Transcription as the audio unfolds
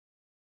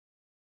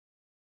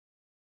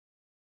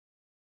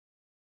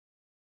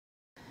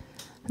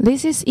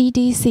This is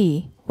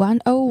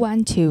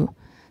EDC1012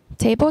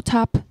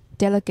 Tabletop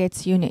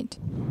Delegates Unit.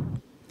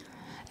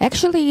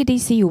 Actually,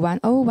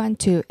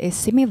 EDC1012 is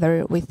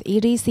similar with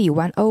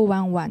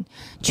EDC1011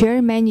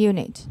 Chairman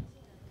Unit.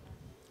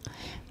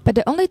 But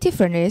the only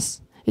difference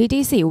is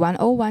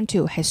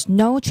EDC1012 has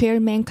no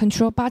Chairman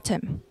control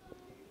button.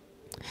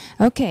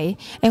 Okay,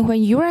 and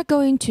when you are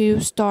going to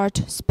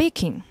start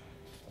speaking,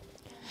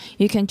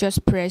 you can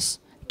just press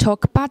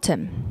Talk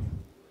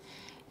button.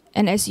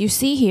 And as you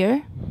see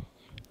here,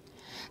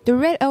 the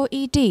red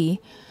LED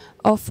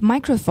of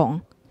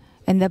microphone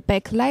and the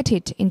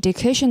backlighted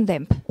indication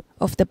lamp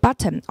of the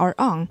button are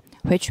on,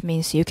 which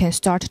means you can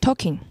start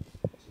talking.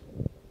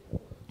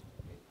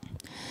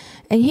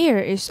 And here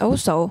is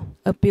also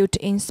a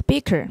built-in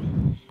speaker.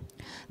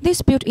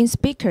 This built-in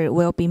speaker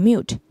will be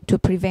mute to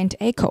prevent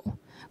echo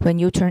when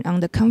you turn on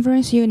the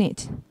conference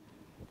unit.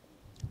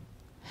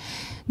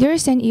 There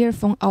is an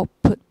earphone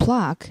output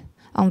plug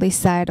on this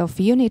side of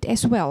the unit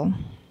as well.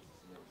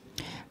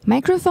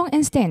 Microphone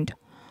and stand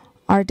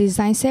are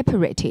design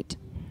separated.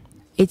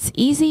 It's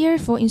easier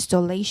for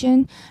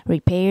installation,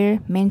 repair,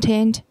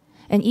 maintenance,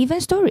 and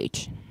even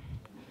storage.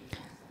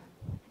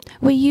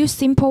 We use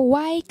simple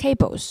Y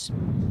cables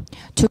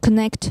to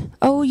connect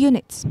all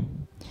units,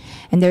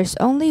 and there's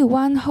only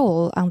one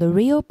hole on the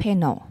rear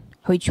panel,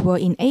 which will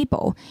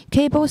enable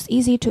cables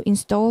easy to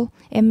install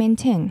and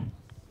maintain.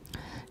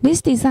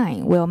 This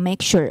design will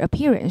make sure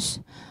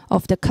appearance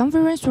of the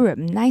conference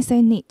room nice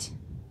and neat.